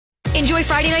Enjoy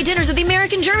Friday night dinners at the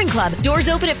American German Club. Doors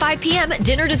open at 5 p.m.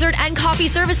 Dinner, dessert, and coffee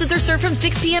services are served from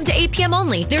 6 p.m. to 8 p.m.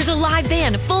 only. There's a live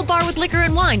band, full bar with liquor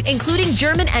and wine, including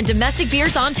German and domestic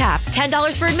beers on tap.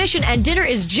 $10 for admission, and dinner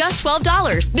is just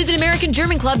 $12. Visit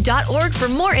AmericanGermanClub.org for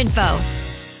more info.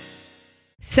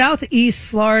 Southeast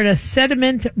Florida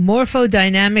Sediment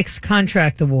Morphodynamics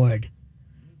Contract Award.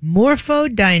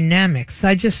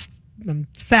 Morphodynamics. I'm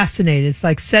fascinated. It's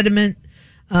like sediment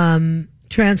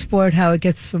transport, how it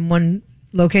gets from one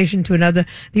location to another.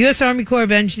 The U.S. Army Corps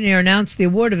of Engineers announced the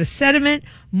award of a sediment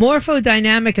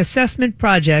morphodynamic assessment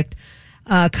project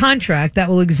contract that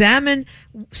will examine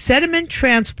sediment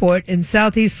transport in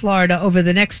Southeast Florida over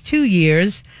the next 2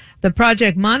 years. The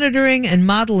project monitoring and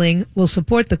modeling will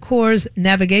support the Corps'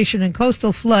 navigation and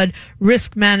coastal flood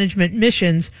risk management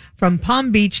missions from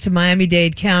Palm Beach to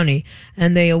Miami-Dade County.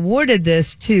 And they awarded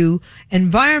this to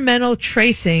Environmental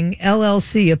Tracing,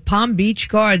 LLC of Palm Beach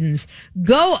Gardens.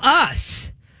 Go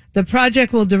us! The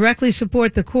project will directly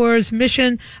support the Corps'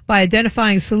 mission by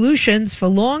identifying solutions for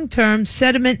long-term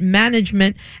sediment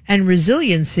management and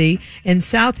resiliency in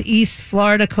Southeast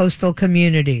Florida coastal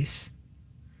communities.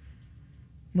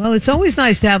 Well, it's always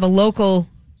nice to have a local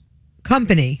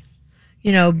company,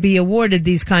 be awarded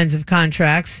these kinds of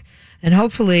contracts, and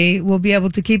hopefully we'll be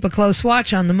able to keep a close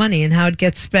watch on the money and how it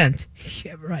gets spent.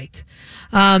 Yeah, right.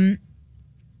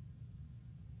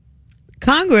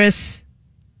 Congress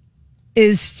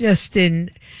is just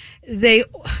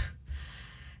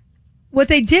what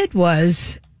they did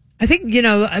was, I think,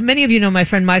 many of you know my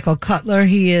friend Michael Cutler.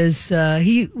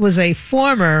 He was a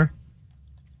former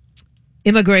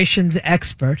immigrations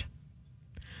expert,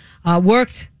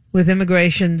 worked with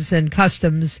immigrations and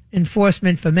customs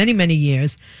enforcement for many, many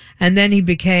years. And then he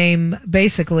became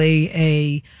basically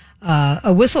a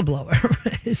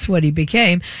whistleblower is what he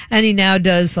became. And he now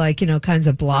does kinds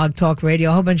of blog, talk, radio,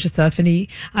 a whole bunch of stuff. And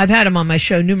I've had him on my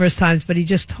show numerous times, but he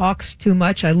just talks too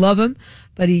much. I love him,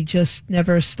 but he just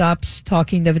never stops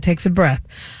talking, never takes a breath.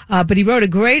 But he wrote a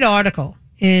great article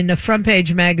in a front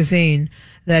page magazine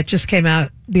that just came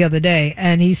out the other day.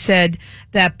 And he said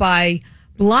that by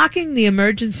blocking the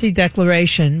emergency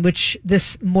declaration, which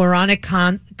this moronic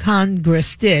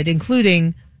Congress did,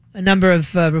 including a number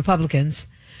of Republicans,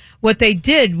 what they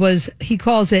did was, he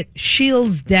calls it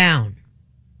shields down.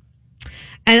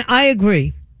 And I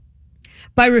agree.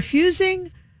 By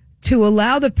refusing to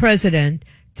allow the president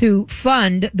to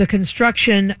fund the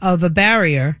construction of a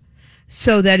barrier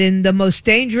so that in the most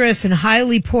dangerous and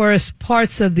highly porous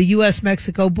parts of the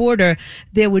U.S.-Mexico border,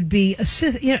 there would be,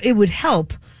 it would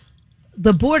help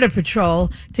the Border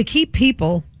Patrol to keep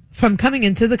people from coming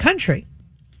into the country.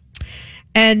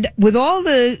 And with all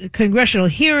the congressional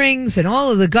hearings and all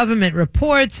of the government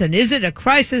reports, and is it a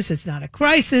crisis? It's not a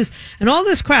crisis, and all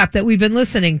this crap that we've been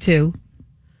listening to,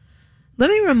 let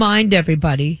me remind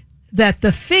everybody that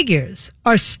the figures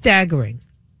are staggering,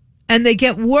 and they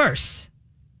get worse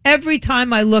every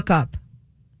time I look up.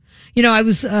 I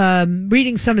was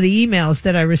reading some of the emails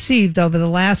that I received over the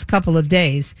last couple of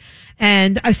days,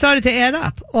 and I started to add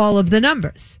up all of the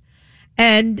numbers.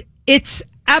 And it's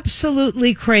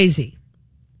absolutely crazy.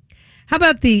 How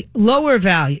about the lower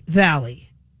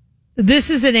valley? This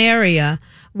is an area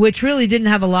which really didn't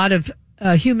have a lot of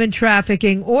human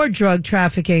trafficking or drug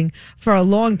trafficking for a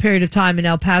long period of time in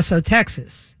El Paso,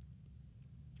 Texas.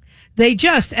 They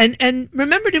just, and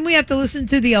remember, didn't we have to listen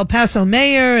to the El Paso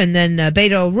mayor and then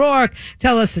Beto O'Rourke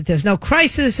tell us that there's no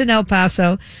crisis in El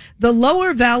Paso? The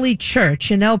Lower Valley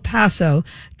Church in El Paso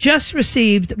just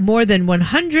received more than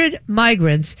 100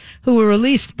 migrants who were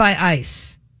released by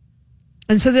ICE.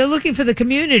 And so they're looking for the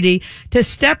community to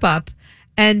step up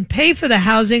and pay for the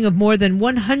housing of more than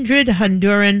 100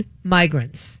 Honduran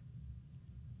migrants.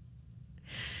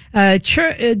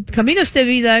 Caminos de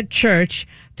Vida Church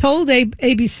told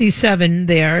ABC 7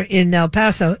 there in El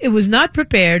Paso it was not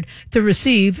prepared to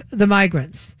receive the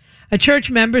migrants. A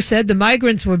church member said the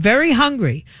migrants were very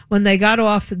hungry when they got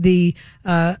off the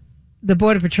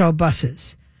Border Patrol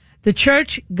buses. The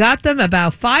church got them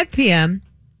about 5 p.m.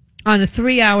 on a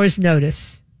 3 hours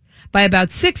notice. By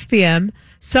about 6 p.m.,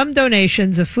 some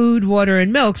donations of food, water,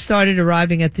 and milk started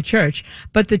arriving at the church.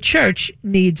 But the church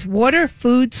needs water,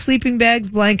 food, sleeping bags,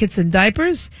 blankets, and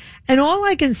diapers. And all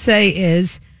I can say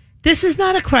is, this is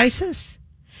not a crisis.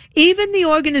 Even the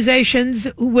organizations,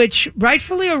 which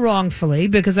rightfully or wrongfully,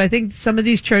 because I think some of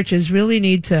these churches really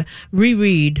need to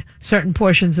reread certain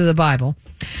portions of the Bible,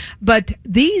 but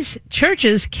these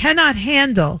churches cannot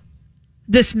handle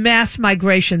this mass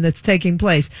migration that's taking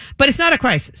place. But it's not a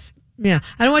crisis. I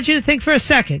don't want you to think for a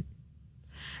second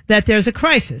that there's a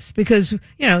crisis, because,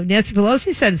 Nancy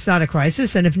Pelosi said it's not a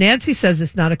crisis. And if Nancy says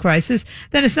it's not a crisis,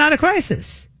 then it's not a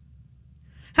crisis.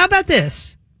 How about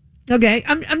this? Okay,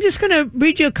 I'm just going to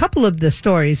read you a couple of the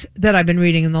stories that I've been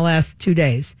reading in the last 2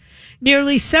 days.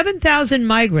 Nearly 7,000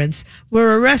 migrants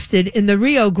were arrested in the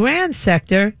Rio Grande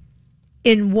sector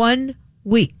in 1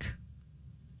 week.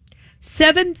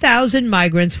 7,000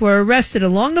 migrants were arrested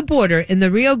along the border in the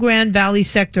Rio Grande Valley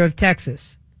sector of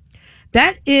Texas.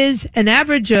 That is an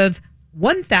average of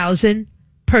 1,000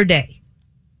 per day.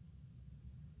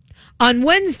 On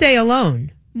Wednesday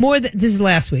alone, this is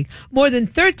last week, more than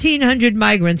 1,300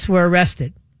 migrants were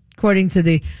arrested, according to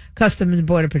the Customs and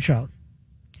Border Patrol.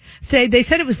 They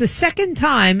said it was the second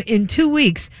time in 2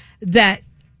 weeks that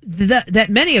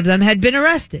many of them had been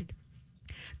arrested.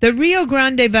 The Rio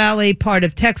Grande Valley part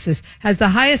of Texas has the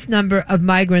highest number of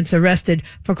migrants arrested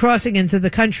for crossing into the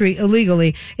country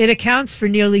illegally. It accounts for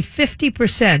nearly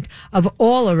 50% of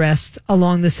all arrests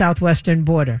along the southwestern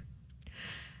border.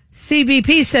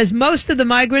 CBP says most of the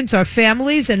migrants are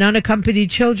families and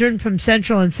unaccompanied children from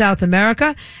Central and South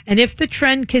America, and if the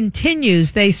trend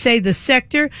continues, they say the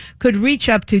sector could reach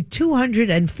up to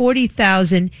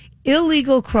 240,000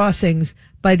 illegal crossings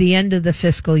by the end of the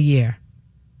fiscal year.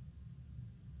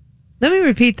 Let me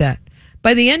repeat that.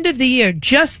 By the end of the year,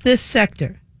 just this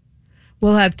sector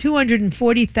will have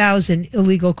 240,000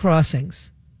 illegal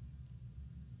crossings.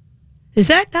 Does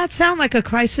that not sound like a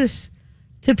crisis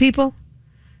to people?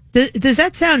 Does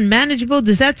that sound manageable?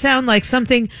 Does that sound like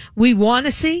something we want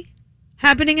to see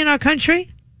happening in our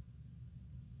country?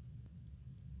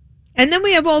 And then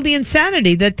we have all the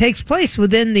insanity that takes place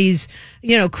within these,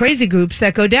 crazy groups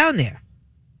that go down there.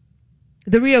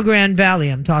 The Rio Grande Valley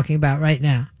I'm talking about right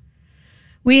now.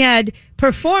 We had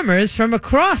performers from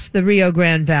across the Rio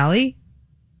Grande Valley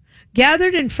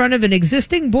gathered in front of an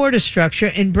existing border structure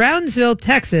in Brownsville,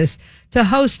 Texas, to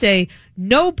host a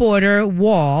no border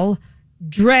wall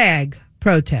drag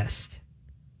protest.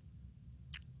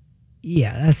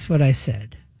 Yeah, that's what I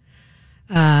said.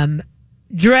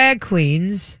 Drag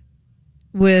queens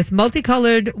with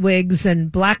multicolored wigs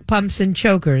and black pumps and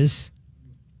chokers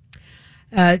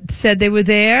said they were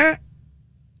there.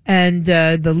 And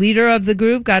the leader of the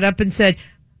group got up and said,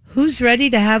 "Who's ready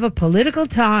to have a political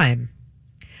time?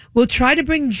 We'll try to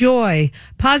bring joy,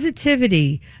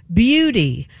 positivity,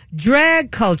 beauty,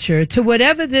 drag culture to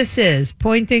whatever this is,"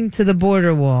 pointing to the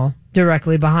border wall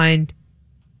directly behind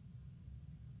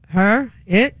her,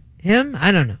 him,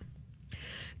 I don't know.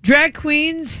 Drag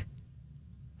queens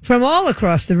from all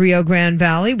across the Rio Grande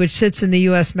Valley, which sits in the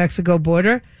U.S.-Mexico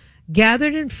border,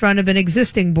 gathered in front of an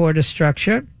existing border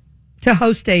structure to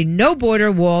host a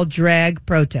no-border wall drag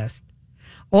protest.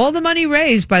 All the money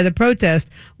raised by the protest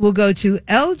will go to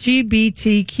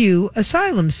LGBTQ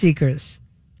asylum seekers.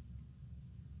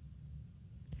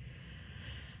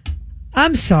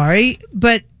 I'm sorry,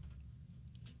 but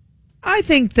I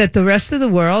think that the rest of the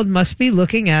world must be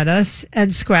looking at us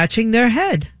and scratching their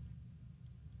head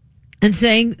and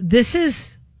saying, this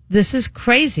is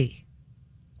crazy.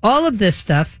 All of this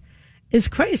stuff is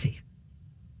crazy.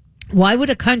 Why would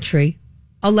a country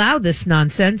allow this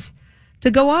nonsense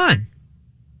to go on?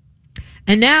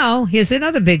 And now, here's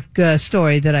another big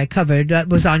story that I covered that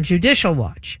was on Judicial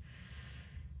Watch.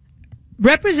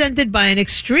 Represented by an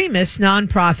extremist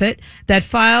nonprofit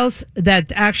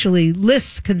that actually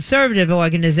lists conservative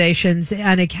organizations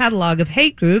and a catalog of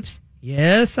hate groups.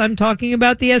 Yes, I'm talking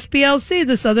about the SPLC,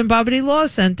 the Southern Poverty Law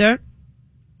Center.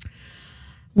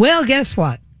 Well, guess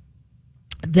what?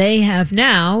 They have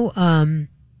now...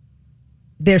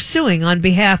 They're suing on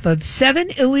behalf of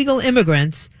 7 illegal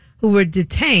immigrants who were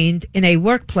detained in a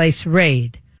workplace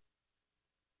raid.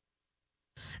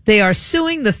 They are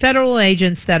suing the federal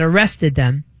agents that arrested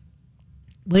them.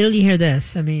 Wait till you hear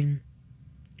this.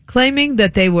 Claiming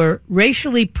that they were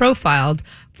racially profiled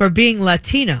for being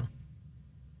Latino.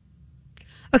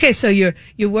 Okay, so you're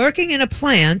working in a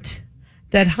plant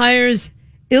that hires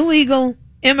illegal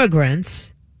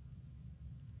immigrants,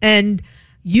 and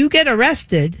you get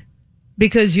arrested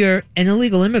because you're an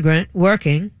illegal immigrant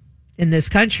working in this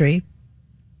country,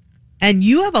 and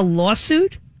you have a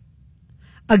lawsuit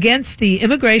against the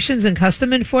immigrations and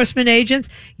custom enforcement agents.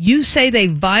 You say they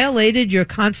violated your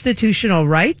constitutional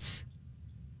rights.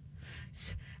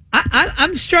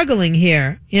 I'm struggling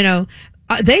here.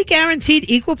 They guaranteed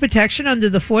equal protection under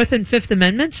the 4th and 5th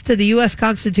Amendments to the U.S.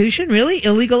 Constitution. Really?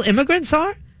 Illegal immigrants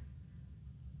are?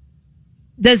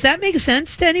 Does that make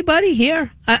sense to anybody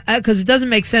here? Because it doesn't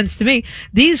make sense to me.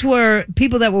 These were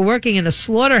people that were working in a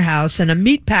slaughterhouse and a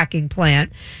meatpacking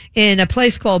plant in a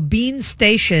place called Bean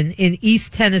Station in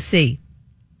East Tennessee.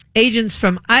 Agents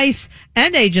from ICE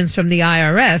and agents from the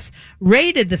IRS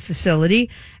raided the facility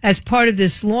as part of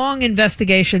this long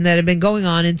investigation that had been going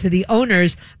on into the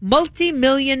owner's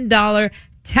multi-million-dollar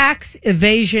tax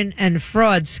evasion and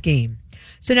fraud scheme.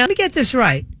 So now let me get this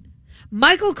right.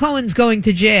 Michael Cohen's going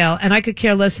to jail, and I could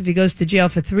care less if he goes to jail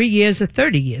for 3 years or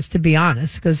 30 years, to be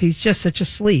honest, because he's just such a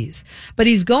sleaze. But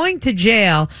he's going to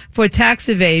jail for tax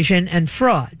evasion and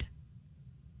fraud.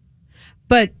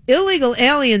 But illegal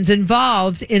aliens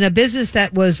involved in a business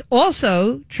that was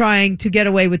also trying to get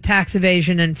away with tax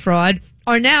evasion and fraud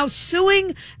are now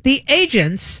suing the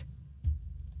agents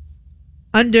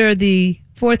under the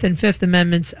Fourth and Fifth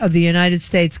Amendments of the United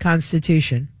States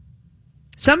Constitution.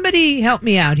 Somebody help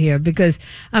me out here because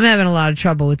I'm having a lot of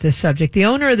trouble with this subject. The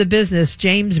owner of the business,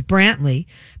 James Brantley,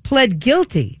 pled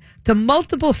guilty to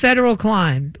multiple federal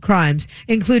crimes,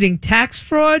 including tax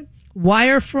fraud,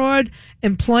 wire fraud,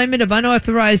 employment of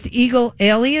unauthorized illegal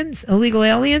aliens,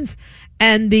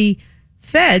 and the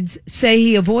feds say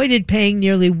he avoided paying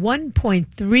nearly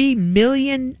 $1.3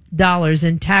 million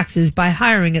in taxes by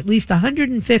hiring at least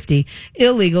 150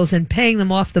 illegals and paying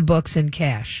them off the books in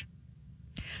cash.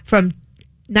 From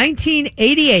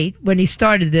 1988, when he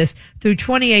started this, through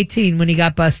 2018, when he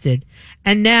got busted.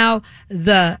 And now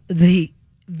the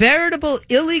veritable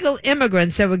illegal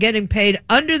immigrants that were getting paid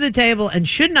under the table and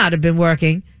should not have been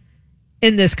working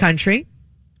in this country,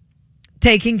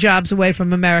 taking jobs away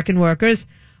from American workers,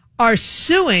 are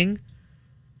suing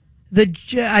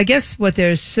I guess what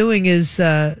they're suing is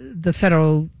the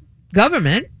federal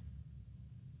government.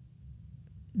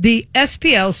 The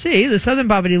SPLC, the Southern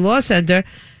Poverty Law Center,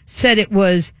 said it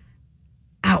was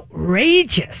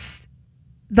outrageous.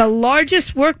 The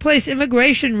largest workplace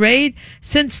immigration raid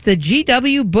since the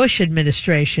G.W. Bush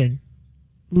administration.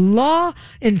 Law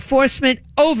enforcement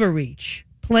overreach,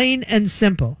 plain and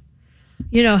simple.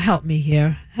 You know, help me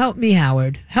here. Help me,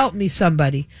 Howard. Help me,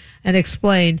 somebody, and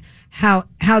explain how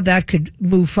that could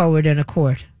move forward in a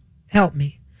court. Help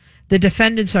me. The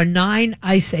defendants are 9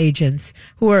 ICE agents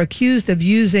who are accused of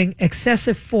using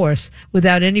excessive force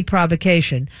without any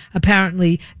provocation.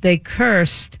 Apparently, they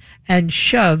cursed and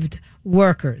shoved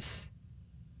workers.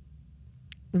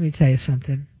 Let me tell you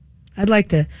something. I'd like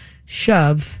to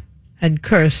shove and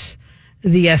curse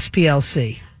the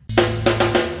SPLC.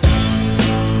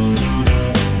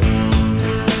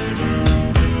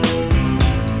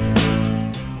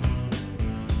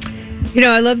 You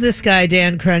know, I love this guy,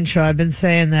 Dan Crenshaw. I've been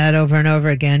saying that over and over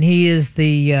again. He is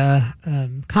the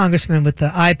congressman with the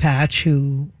eye patch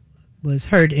who was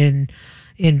hurt in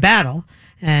battle,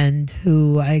 and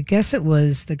who, I guess it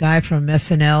was the guy from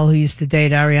SNL who used to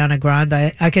date Ariana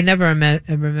Grande. I can never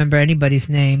remember anybody's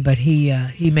name, but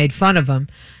he made fun of him,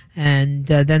 and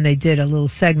then they did a little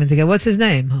segment together. What's his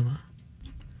name, Homer?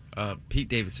 Pete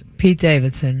Davidson. Pete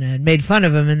Davidson, and made fun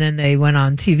of him, and then they went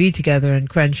on TV together, and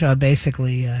Crenshaw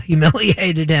basically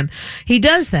humiliated him. He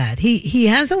does that. He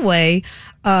has a way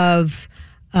of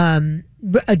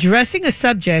addressing a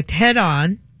subject head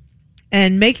on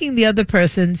and making the other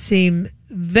person seem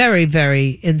very,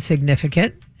 very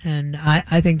insignificant, and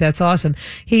I think that's awesome.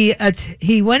 He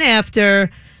went after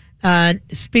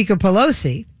Speaker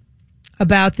Pelosi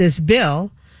about this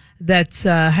bill that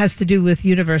has to do with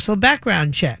universal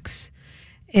background checks.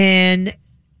 And,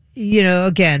 you know,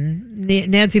 again,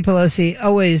 Nancy Pelosi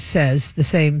always says the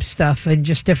same stuff in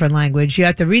just different language. You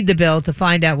have to read the bill to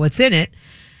find out what's in it.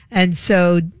 And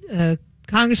so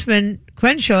Congressman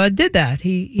Crenshaw did that.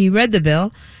 He read the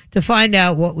bill to find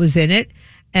out what was in it.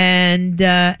 And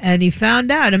he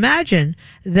found out, imagine,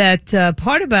 that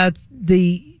part about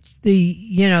the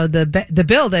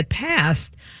bill that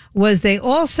passed was they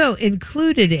also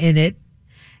included in it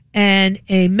an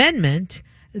amendment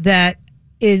that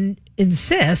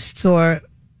insists or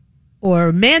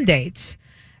mandates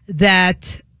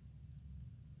that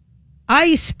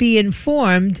ICE be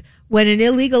informed when an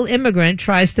illegal immigrant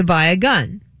tries to buy a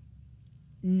gun.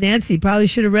 Nancy probably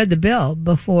should have read the bill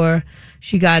before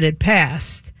she got it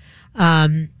passed.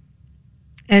 And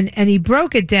he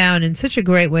broke it down in such a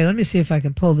great way. Let me see if I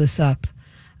can pull this up.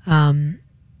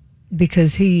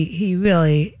 Because he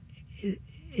really,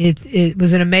 it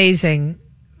was an amazing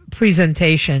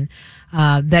presentation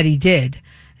that he did.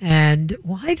 And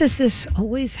why does this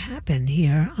always happen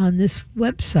here on this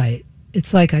website?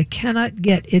 It's like I cannot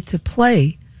get it to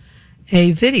play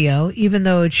a video, even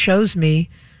though it shows me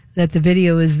that the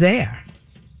video is there.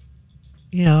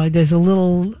 You know, there's a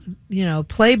little,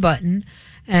 play button,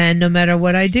 and no matter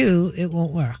what I do, it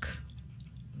won't work.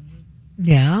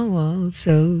 Yeah, well,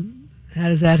 so how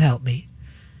does that help me?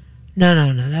 No,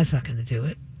 that's not going to do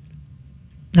it.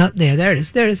 No, there it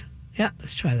is. Yeah,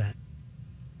 let's try that.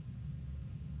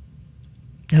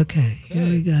 Okay, here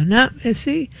we go. No,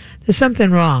 see, there's something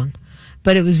wrong,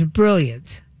 but it was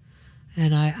brilliant.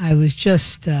 And I was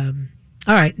just, all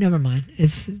right, never mind.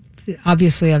 It's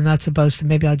obviously I'm not supposed to.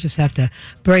 Maybe I'll just have to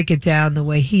break it down the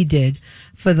way he did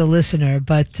for the listener.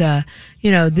 But,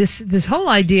 this whole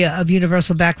idea of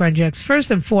universal background checks,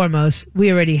 first and foremost,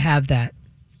 we already have that.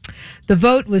 The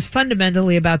vote was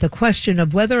fundamentally about the question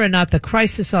of whether or not the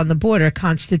crisis on the border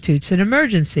constitutes an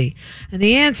emergency. And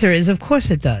the answer is, of course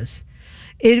it does.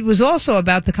 It was also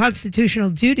about the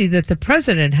constitutional duty that the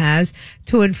president has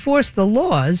to enforce the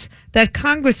laws that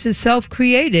Congress itself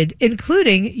created,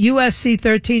 including USC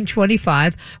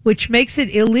 1325, which makes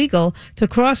it illegal to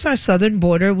cross our southern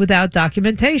border without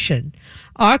documentation.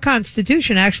 Our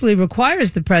Constitution actually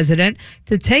requires the president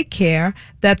to take care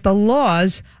that the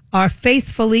laws are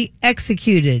faithfully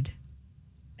executed.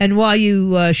 And while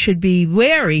you should be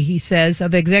wary, he says,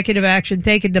 of executive action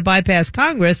taken to bypass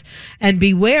Congress and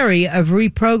be wary of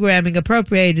reprogramming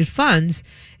appropriated funds,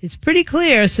 it's pretty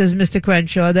clear, says Mr.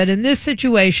 Crenshaw, that in this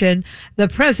situation, the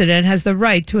president has the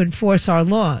right to enforce our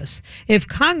laws. If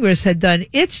Congress had done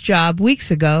its job weeks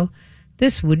ago,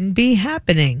 this wouldn't be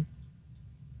happening.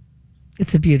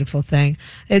 It's a beautiful thing.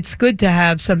 It's good to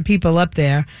have some people up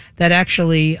there that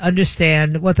actually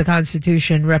understand what the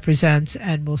Constitution represents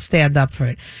and will stand up for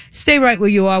it. Stay right where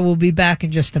you are. We'll be back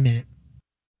in just a minute.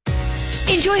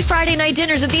 Enjoy Friday night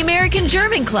dinners at the American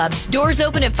German Club. Doors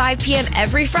open at 5 p.m.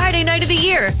 every Friday night of the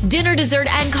year. Dinner, dessert,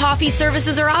 and coffee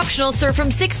services are optional, served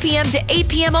from 6 p.m. to 8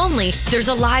 p.m. only. There's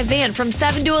a live band from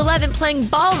 7 to 11 playing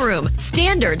ballroom,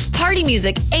 standards, party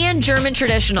music, and German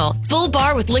traditional. Full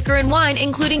bar with liquor and wine,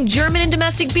 including German and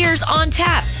domestic beers on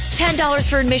tap. $10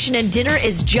 for admission and dinner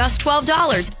is just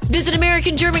 $12. Visit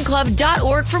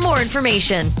AmericanGermanClub.org for more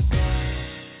information.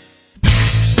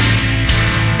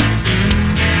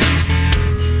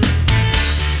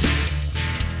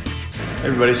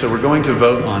 Everybody, so we're going to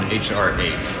vote on H.R. 8.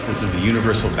 This is the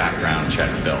Universal Background Check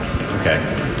Bill. Okay.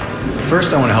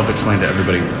 First, I want to help explain to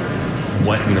everybody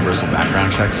what universal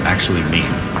background checks actually mean.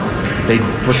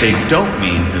 What they don't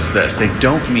mean is this. They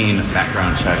don't mean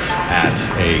background checks at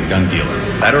a gun dealer.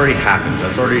 That already happens.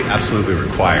 That's already absolutely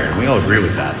required. We all agree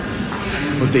with that.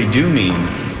 What they do mean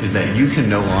is that you can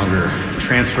no longer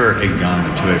transfer a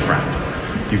gun to a friend.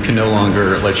 You can no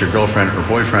longer let your girlfriend or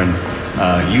boyfriend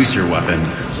use your weapon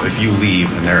if you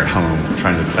leave and they're at home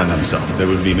trying to defend themselves. They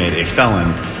would be made a felon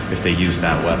if they use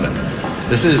that weapon.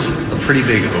 This is a pretty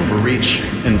big overreach,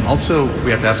 and also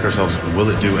we have to ask ourselves, will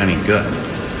it do any good?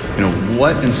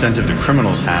 What incentive do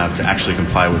criminals have to actually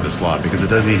comply with this law? Because it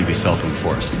does need to be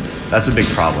self-enforced. That's a big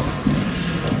problem.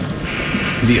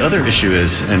 The other issue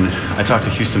is, and I talked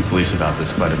to Houston police about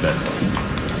this quite a bit,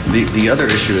 the other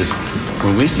issue is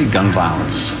when we see gun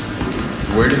violence,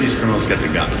 where do these criminals get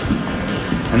the gun?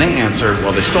 And they answer,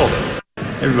 well, they stole it.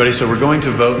 Everybody, so we're going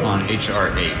to vote on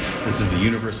H.R. 8. This is the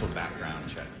Universal Background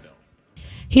Check Bill.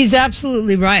 He's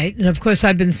absolutely right. And of course,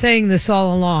 I've been saying this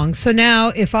all along. So now,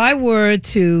 if I were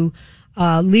to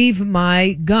leave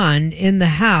my gun in the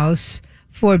house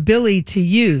for Billy to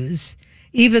use,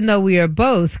 even though we are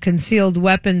both concealed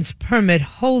weapons permit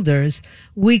holders,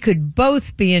 we could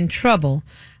both be in trouble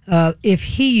if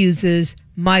he uses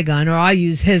my gun, or I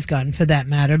use his gun for that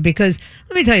matter, because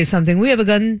let me tell you something. We have a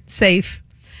gun safe,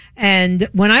 and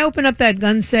when I open up that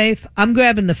gun safe, I'm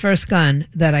grabbing the first gun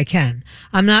that I can.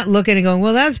 I'm not looking and going,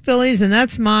 well, that's Billy's and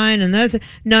that's mine and that's...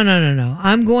 No.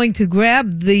 I'm going to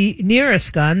grab the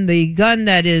nearest gun, the gun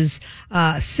that is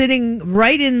sitting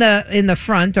right in the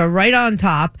front or right on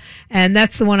top, and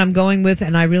that's the one I'm going with,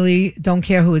 and I really don't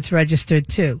care who it's registered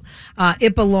to.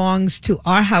 It belongs to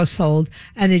our household,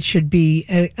 and it should be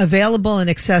available and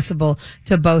accessible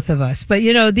to both of us. But,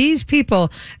 these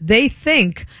people, they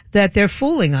think that they're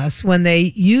fooling us when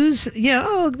they use,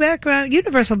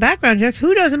 universal background checks.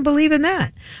 Who doesn't believe in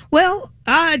that? Well,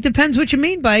 it depends what you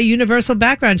mean by a universal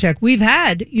background check. We've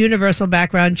had universal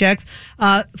background checks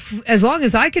as long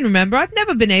as I can remember. I've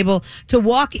never been able to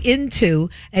walk into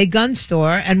a gun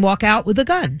store and walk out with a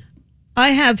gun. I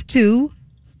have to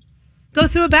go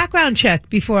through a background check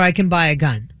before I can buy a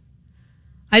gun.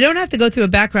 I don't have to go through a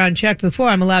background check before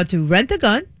I'm allowed to rent a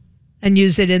gun and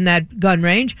use it in that gun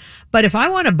range. But if I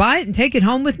want to buy it and take it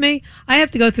home with me, I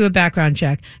have to go through a background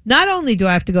check. Not only do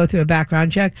I have to go through a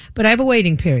background check, but I have a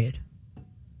waiting period.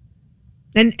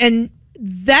 And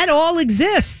that all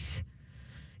exists.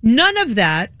 None of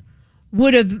that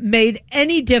would have made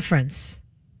any difference,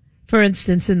 for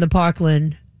instance, in the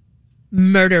Parkland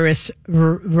murderous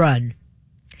run,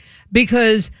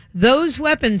 because those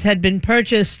weapons had been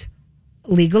purchased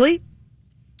legally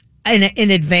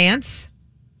in advance.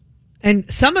 And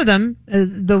some of them,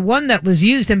 the one that was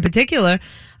used in particular,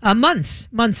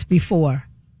 months before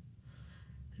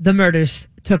the murders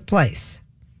took place.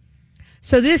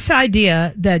 So this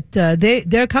idea that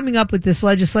they're coming up with this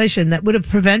legislation that would have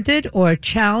prevented or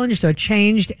challenged or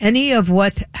changed any of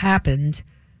what happened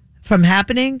from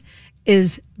happening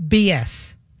is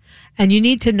BS. And you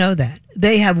need to know that.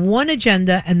 They have one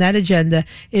agenda, and that agenda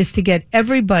is to get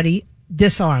everybody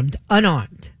disarmed,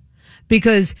 unarmed.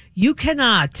 Because you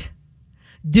cannot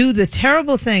do the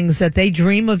terrible things that they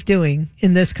dream of doing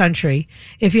in this country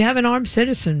if you have an armed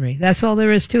citizenry. That's all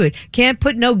there is to it. Can't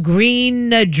put no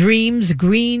green dreams,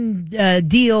 green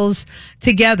deals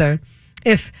together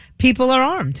if people are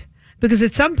armed. Because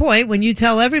at some point, when you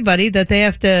tell everybody that they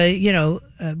have to,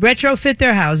 retrofit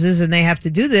their houses and they have to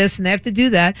do this and they have to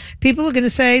do that, people are going to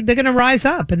say, they're going to rise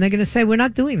up and they're going to say, we're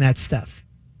not doing that stuff.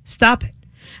 Stop it.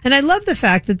 And I love the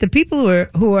fact that the people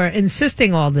who are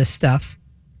insisting all this stuff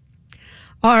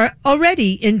are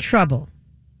already in trouble.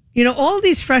 All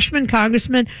these freshman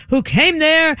congressmen who came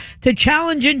there to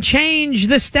challenge and change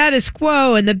the status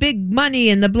quo and the big money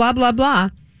and the blah, blah, blah.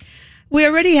 We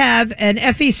already have an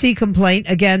FEC complaint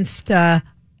against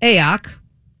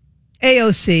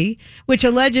AOC, which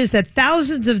alleges that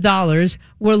thousands of dollars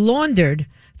were laundered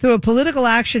through a political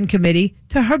action committee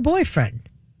to her boyfriend.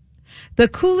 The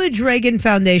Coolidge-Reagan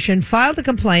Foundation filed a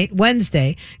complaint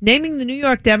Wednesday naming the New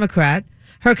York Democrat,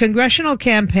 her congressional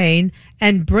campaign,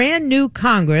 and Brand New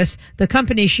Congress, the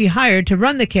company she hired to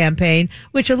run the campaign,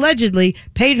 which allegedly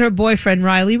paid her boyfriend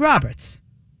Riley Roberts.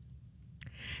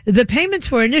 The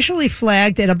payments were initially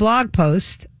flagged in a blog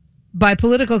post by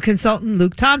political consultant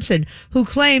Luke Thompson, who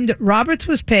claimed Roberts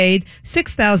was paid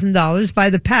 $6,000 by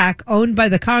the PAC owned by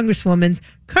the Congresswoman's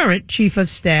current chief of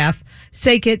staff,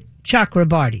 Sakit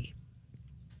Chakrabarty.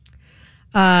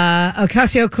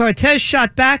 Ocasio-Cortez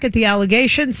shot back at the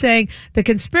allegation, saying the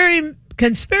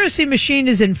conspiracy machine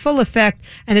is in full effect,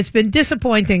 and it's been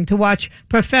disappointing to watch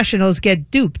professionals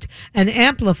get duped and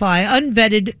amplify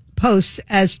unvetted posts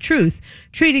as truth,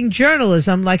 treating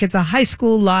journalism like it's a high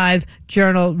school live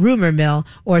journal rumor mill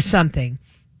or something.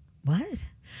 What?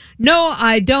 No,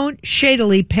 I don't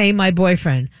shadily pay my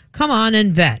boyfriend. Come on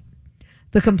and vet.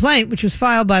 The complaint, which was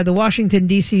filed by the Washington,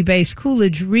 D.C.-based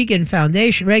Coolidge-Reagan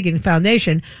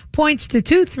Foundation, points to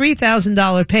two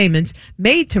 $3,000 payments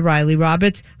made to Riley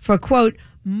Roberts for, quote,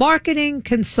 marketing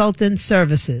consultant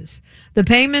services. The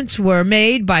payments were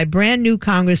made by Brand New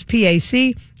Congress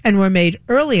PAC and were made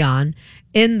early on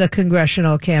in the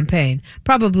congressional campaign,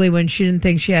 probably when she didn't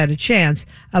think she had a chance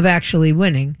of actually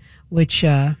winning, which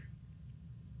I'm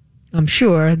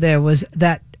sure there was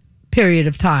that period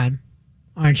of time,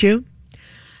 aren't you?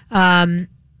 I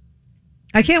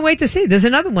can't wait to see. There's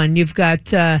another one. You've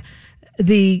got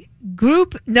the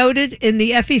group noted in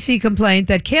the FEC complaint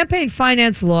that campaign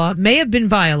finance law may have been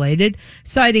violated,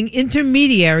 citing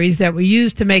intermediaries that were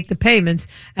used to make the payments,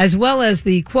 as well as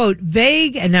the, quote,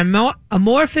 vague and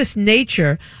amorphous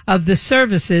nature of the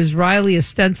services Riley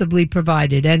ostensibly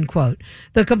provided, end quote.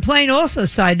 The complaint also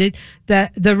cited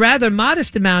that the rather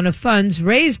modest amount of funds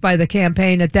raised by the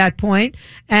campaign at that point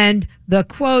and the,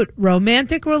 quote,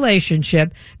 romantic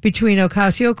relationship between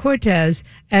Ocasio-Cortez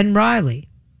and Riley.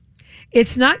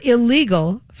 It's not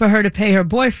illegal for her to pay her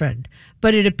boyfriend,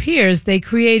 but it appears they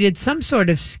created some sort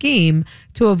of scheme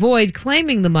to avoid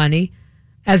claiming the money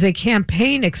as a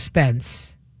campaign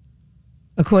expense,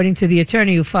 according to the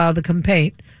attorney who filed the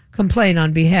complaint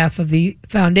on behalf of the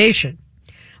foundation.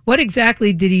 What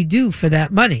exactly did he do for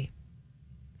that money?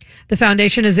 The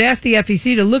foundation has asked the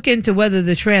FEC to look into whether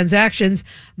the transactions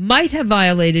might have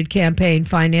violated campaign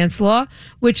finance law,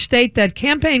 which state that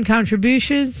campaign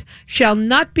contributions shall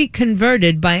not be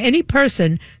converted by any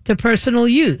person to personal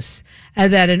use,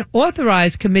 and that an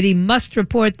authorized committee must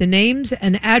report the names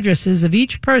and addresses of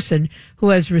each person who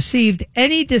has received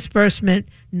any disbursement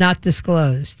not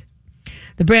disclosed.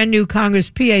 The Brand New Congress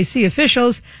PAC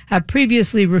officials have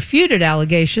previously refuted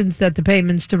allegations that the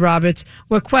payments to Roberts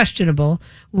were questionable,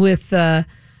 with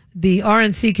the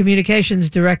RNC Communications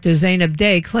Director Zainab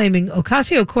Day claiming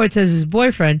Ocasio-Cortez's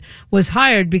boyfriend was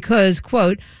hired because,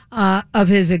 quote, of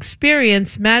his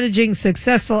experience managing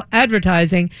successful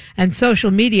advertising and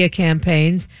social media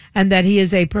campaigns, and that he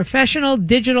is a professional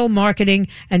digital marketing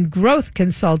and growth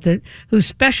consultant who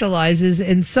specializes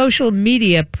in social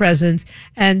media presence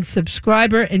and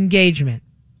subscriber engagement.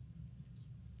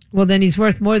 Well, then he's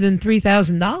worth more than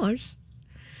 $3,000.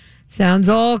 Sounds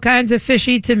all kinds of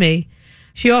fishy to me.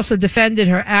 She also defended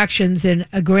her actions in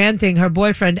granting her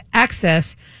boyfriend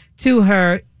access to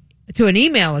an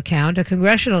email account, a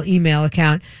congressional email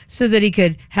account, so that he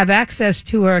could have access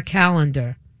to her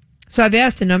calendar. So I've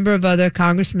asked a number of other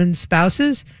congressmen's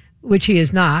spouses, which he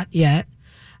is not yet,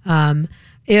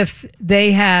 if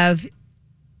they have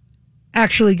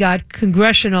actually got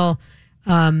congressional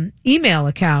email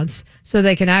accounts so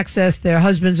they can access their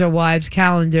husbands' or wives'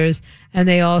 calendars, and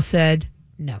they all said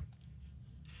no.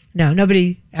 No,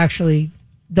 nobody actually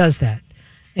does that,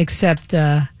 except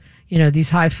these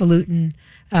highfalutin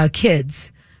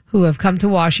kids who have come to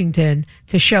Washington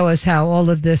to show us how all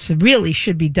of this really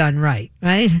should be done right,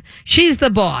 right? She's the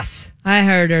boss. I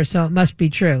heard her, so it must be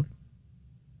true.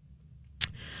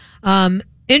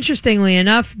 Interestingly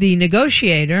enough, the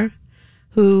negotiator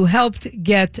who helped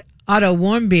get Otto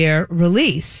Warmbier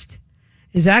released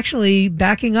is actually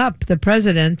backing up the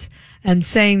president and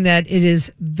saying that it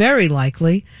is very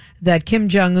likely that Kim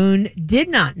Jong-un did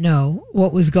not know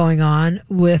what was going on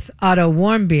with Otto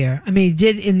Warmbier. I mean, he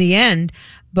did in the end,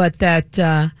 but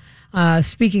that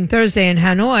speaking Thursday in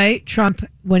Hanoi, Trump,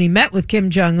 when he met with Kim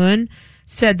Jong-un,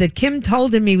 said that Kim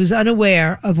told him he was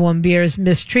unaware of Warmbier's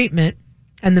mistreatment,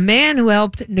 and the man who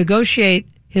helped negotiate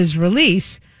his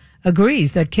release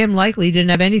agrees that Kim likely didn't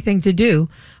have anything to do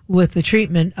with the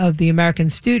treatment of the American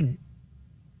student.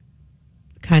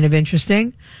 Kind of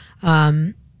interesting.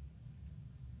 The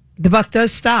buck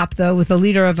does stop, though, with the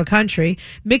leader of a country.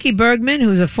 Mickey Bergman,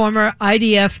 who's a former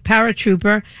IDF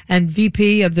paratrooper and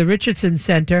VP of the Richardson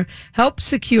Center, helped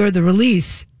secure the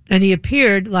release, and he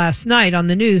appeared last night on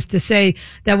the news to say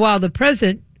that while the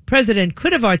president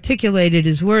could have articulated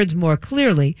his words more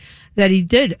clearly, that he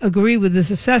did agree with this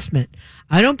assessment.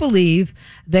 I don't believe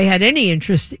they had any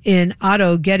interest in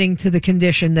Otto getting to the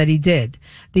condition that he did.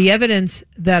 The evidence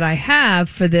that I have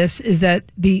for this is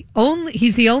that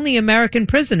he's the only American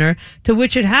prisoner to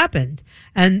which it happened,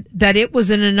 and that it was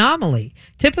an anomaly.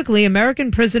 Typically, American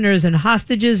prisoners and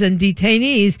hostages and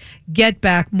detainees get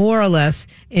back more or less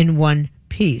in one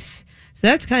piece. So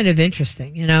that's kind of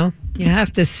interesting, you know. You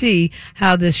have to see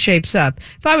how this shapes up.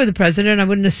 If I were the president, I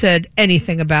wouldn't have said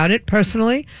anything about it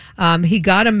personally. He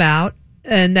got him out,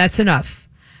 and that's enough.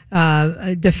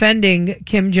 Defending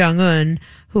Kim Jong-un,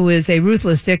 who is a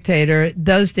ruthless dictator,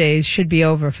 those days should be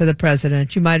over for the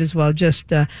president. You might as well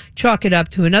just chalk it up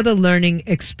to another learning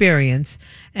experience.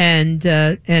 And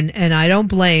I don't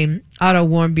blame Otto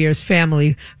Warmbier's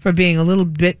family for being a little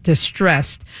bit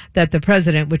distressed that the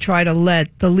president would try to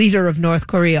let the leader of North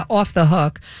Korea off the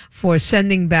hook for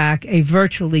sending back a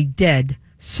virtually dead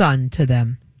son to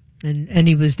them. And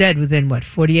he was dead within,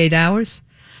 48 hours?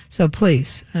 So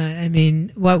please,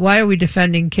 why are we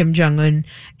defending Kim Jong-un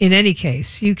in any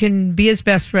case? You can be his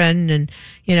best friend and,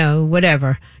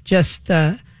 whatever. Just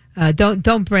don't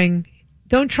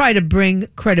try to bring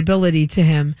credibility to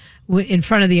him in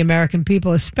front of the American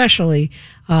people, especially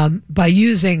by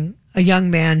using a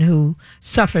young man who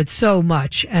suffered so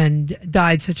much and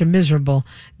died such a miserable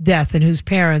death, and whose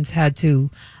parents had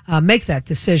to make that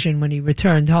decision when he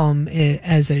returned home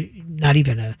as not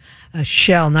even a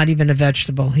shell, not even a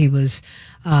vegetable. He was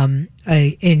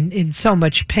in so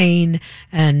much pain,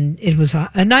 and it was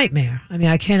a nightmare. I mean,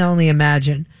 I can only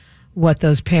imagine what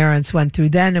those parents went through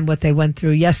then and what they went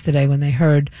through yesterday when they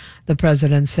heard the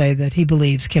president say that he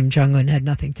believes Kim Jong-un had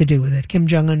nothing to do with it. Kim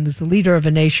Jong-un was the leader of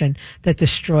a nation that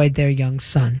destroyed their young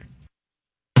son.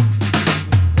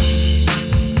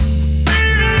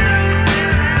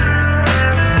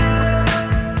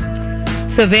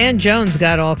 So Van Jones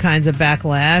got all kinds of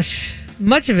backlash.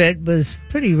 Much of it was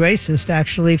pretty racist,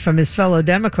 actually, from his fellow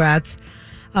Democrats,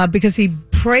 because he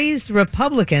praised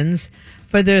Republicans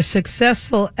for their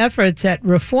successful efforts at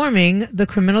reforming the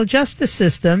criminal justice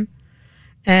system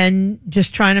and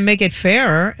just trying to make it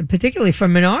fairer, particularly for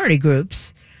minority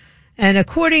groups. And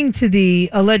according to the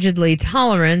allegedly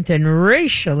tolerant and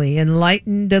racially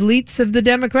enlightened elites of the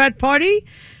Democrat Party,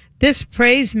 this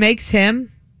praise makes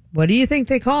him, what do you think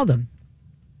they called him?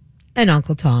 An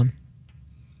Uncle Tom.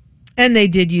 And they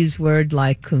did use word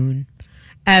like coon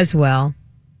as well.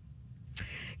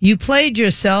 You played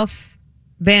yourself,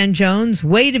 Van Jones.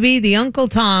 Way to be the Uncle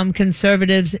Tom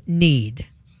conservatives need.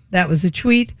 That was a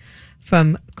tweet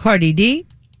from Cardi D.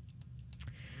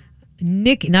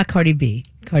 Not Cardi B,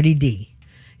 Cardi D.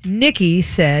 Nikki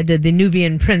said, the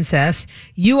Nubian princess,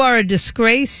 "You are a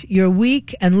disgrace. You're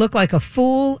weak and look like a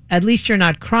fool. At least you're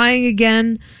not crying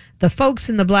again. The folks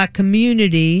in the black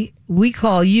community, we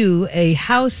call you a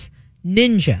house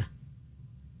ninja."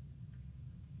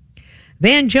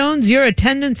 Van Jones, your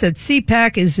attendance at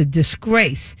CPAC is a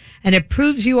disgrace, and it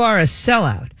proves you are a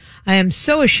sellout. I am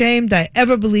so ashamed I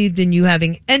ever believed in you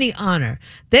having any honor.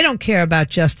 They don't care about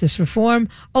justice reform,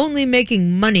 only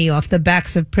making money off the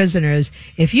backs of prisoners.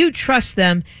 If you trust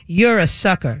them, you're a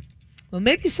sucker. Well,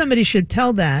 maybe somebody should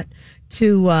tell that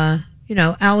to,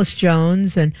 Alice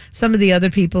Jones and some of the other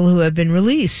people who have been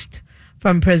released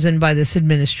from prison by this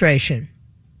administration.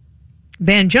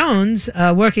 Van Jones,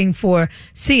 working for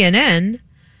CNN,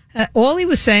 All he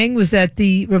was saying was that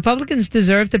the Republicans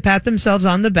deserve to pat themselves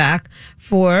on the back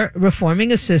for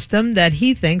reforming a system that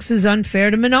he thinks is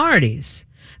unfair to minorities.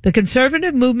 The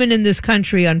conservative movement in this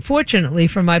country, unfortunately,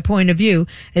 from my point of view,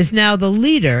 is now the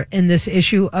leader in this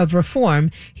issue of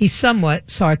reform, he somewhat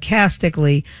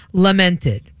sarcastically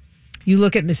lamented. You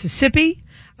look at Mississippi,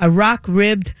 a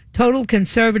rock-ribbed, total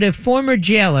conservative former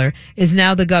jailer is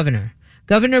now the governor.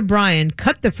 Governor Bryan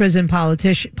cut the prison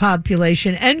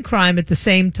population and crime at the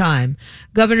same time.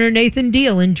 Governor Nathan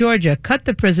Deal in Georgia cut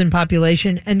the prison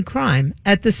population and crime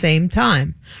at the same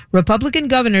time. Republican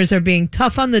governors are being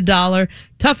tough on the dollar,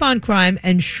 tough on crime,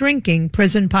 and shrinking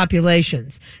prison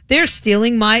populations. They're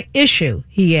stealing my issue,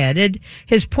 he added,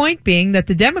 his point being that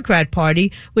the Democrat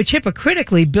Party, which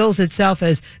hypocritically bills itself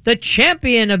as the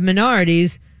champion of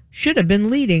minorities, should have been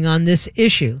leading on this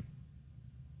issue.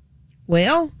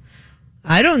 Well,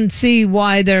 I don't see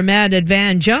why they're mad at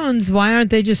Van Jones. Why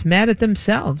aren't they just mad at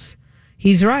themselves?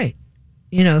 He's right.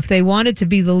 You know, if they wanted to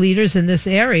be the leaders in this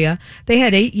area, they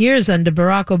had 8 years under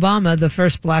Barack Obama, the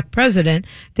first black president,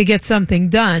 to get something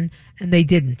done, and they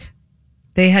didn't.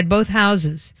 They had both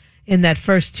houses in that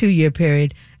first 2-year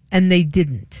period, and they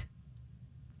didn't.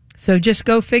 So just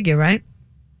go figure, right?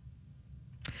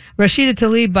 Rashida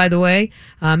Tlaib, by the way,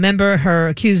 remember her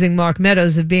accusing Mark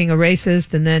Meadows of being a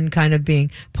racist and then kind of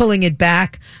pulling it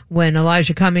back when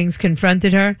Elijah Cummings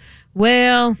confronted her?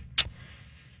 Well,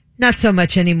 not so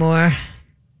much anymore.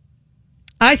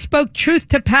 I spoke truth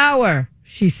to power,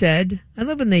 she said. I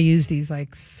love when they use these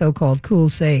like so-called cool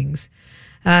sayings.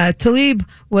 Tlaib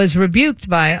was rebuked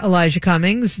by Elijah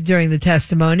Cummings during the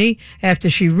testimony after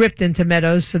she ripped into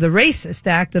Meadows for the racist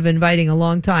act of inviting a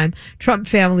longtime Trump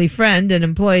family friend and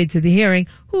employee to the hearing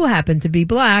who happened to be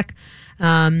black.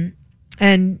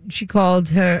 And she called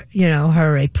her,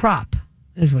 her a prop,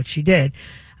 is what she did.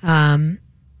 And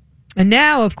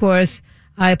now, of course,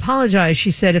 I apologize,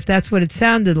 she said, if that's what it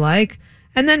sounded like.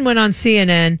 And then went on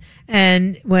CNN,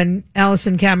 and when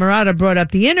Allison Camerata brought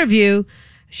up the interview,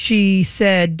 she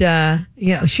said,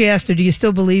 she asked her, do you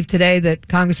still believe today that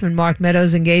Congressman Mark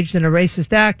Meadows engaged in a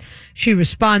racist act? She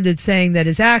responded saying that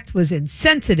his act was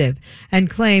insensitive and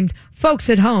claimed folks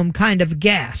at home kind of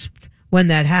gasped when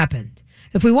that happened.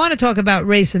 If we want to talk about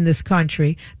race in this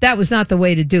country, that was not the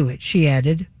way to do it, she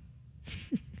added.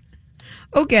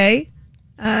 Okay.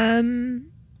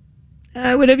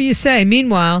 Whatever you say.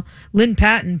 Meanwhile, Lynn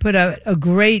Patton put out a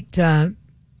great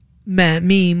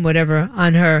meme, whatever,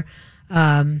 on her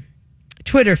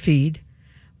Twitter feed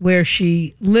where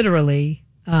she literally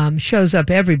shows up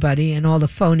everybody and all the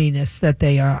phoniness that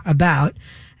they are about.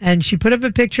 And she put up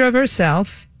a picture of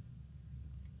herself,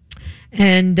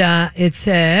 and it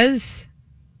says,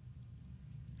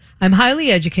 I'm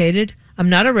highly educated. I'm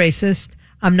not a racist.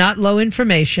 I'm not low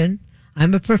information.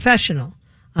 I'm a professional.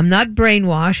 I'm not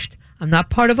brainwashed. I'm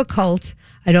not part of a cult.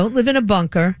 I don't live in a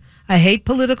bunker. I hate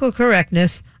political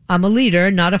correctness. I'm a leader,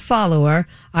 not a follower.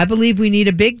 I believe we need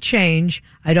a big change.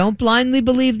 I don't blindly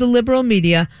believe the liberal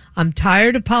media. I'm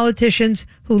tired of politicians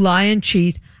who lie and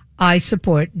cheat. I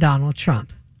support Donald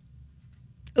Trump.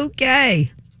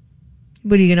 Okay.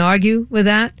 What are you going to argue with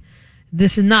that?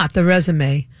 This is not the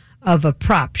resume of a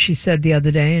prop, she said the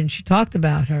other day, and she talked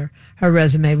about her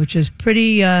resume, which is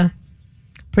pretty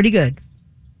good.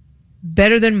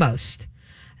 Better than most.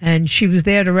 And she was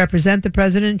there to represent the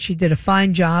president. She did a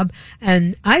fine job.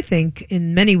 And I think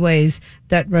in many ways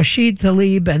that Rashid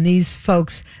Tlaib and these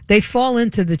folks, they fall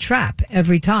into the trap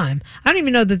every time. I don't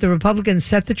even know that the Republicans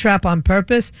set the trap on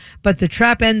purpose, but the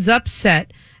trap ends up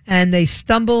set and they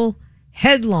stumble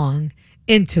headlong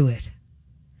into it.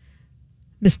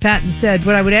 Ms. Patton said,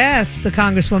 what I would ask the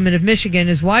Congresswoman of Michigan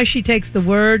is why she takes the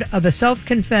word of a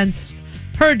self-confessed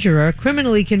perjurer,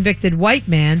 criminally convicted white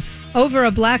man over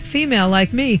a black female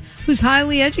like me, who's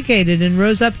highly educated and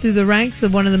rose up through the ranks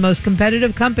of one of the most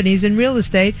competitive companies in real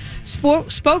estate,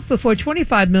 spoke before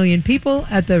 25 million people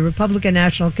at the Republican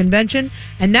National Convention,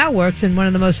 and now works in one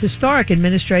of the most historic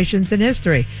administrations in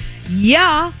history.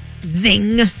 Yeah,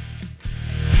 zing.